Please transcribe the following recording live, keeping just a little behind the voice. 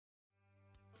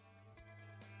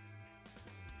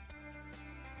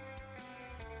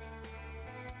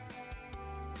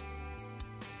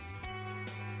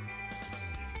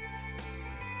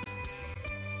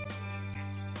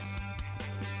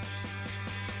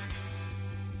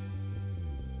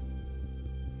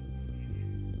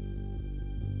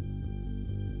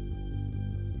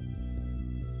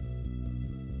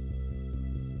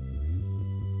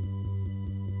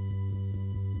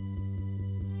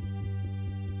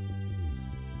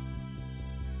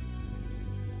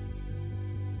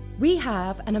We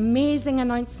have an amazing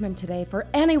announcement today for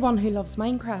anyone who loves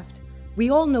Minecraft. We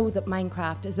all know that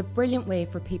Minecraft is a brilliant way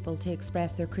for people to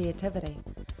express their creativity,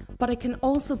 but it can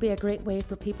also be a great way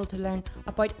for people to learn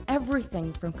about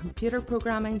everything from computer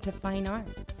programming to fine art.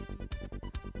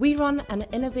 We run an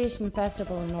innovation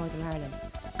festival in Northern Ireland,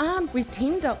 and we've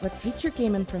teamed up with Teacher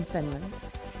Gaming from Finland,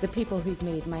 the people who've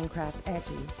made Minecraft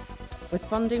Edu, with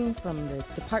funding from the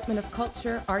Department of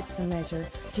Culture, Arts and Leisure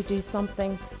to do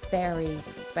something very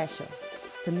special.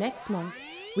 From next month,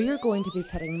 we are going to be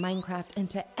putting Minecraft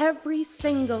into every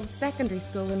single secondary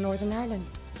school in Northern Ireland.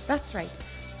 That's right,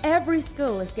 every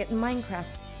school is getting Minecraft.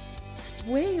 That's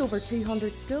way over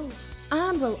 200 schools.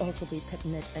 And we'll also be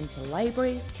putting it into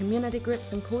libraries, community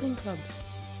groups and coding clubs.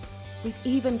 We've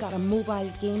even got a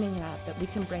mobile gaming lab that we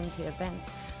can bring to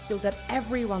events so that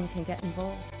everyone can get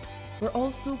involved. We're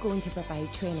also going to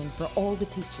provide training for all the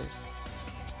teachers.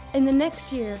 In the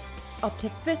next year, up to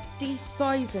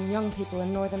 50,000 young people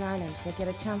in Northern Ireland will get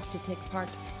a chance to take part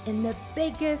in the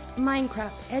biggest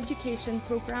Minecraft education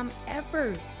programme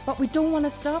ever. But we don't want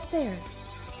to stop there.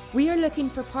 We are looking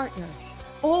for partners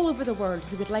all over the world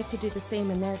who would like to do the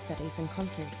same in their cities and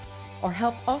countries, or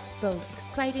help us build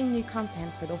exciting new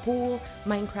content for the whole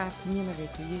Minecraft community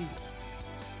to use.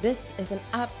 This is an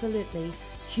absolutely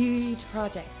huge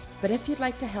project, but if you'd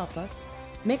like to help us,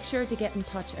 make sure to get in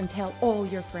touch and tell all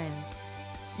your friends.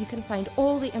 You can find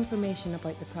all the information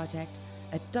about the project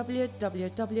at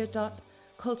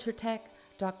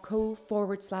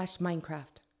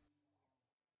www.culturetech.co/Minecraft.